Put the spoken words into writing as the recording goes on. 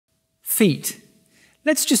Feet.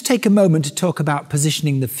 Let's just take a moment to talk about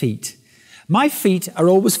positioning the feet. My feet are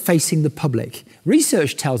always facing the public.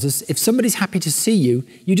 Research tells us if somebody's happy to see you,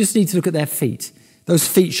 you just need to look at their feet. Those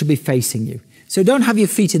feet should be facing you. So don't have your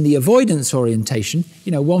feet in the avoidance orientation.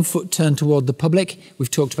 You know, one foot turned toward the public.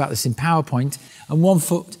 We've talked about this in PowerPoint. And one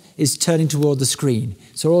foot is turning toward the screen.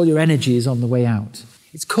 So all your energy is on the way out.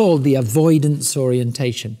 It's called the avoidance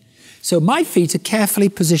orientation. So my feet are carefully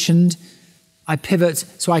positioned. I pivot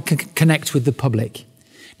so I can connect with the public.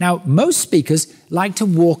 Now, most speakers like to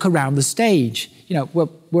walk around the stage. You know,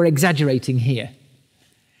 we're exaggerating here.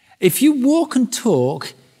 If you walk and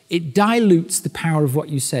talk, it dilutes the power of what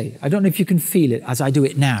you say. I don't know if you can feel it as I do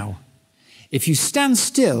it now. If you stand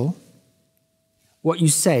still, what you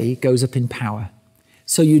say goes up in power.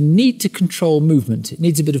 So you need to control movement. It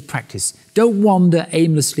needs a bit of practice. Don't wander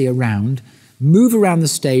aimlessly around. Move around the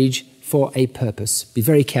stage for a purpose. Be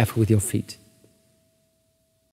very careful with your feet.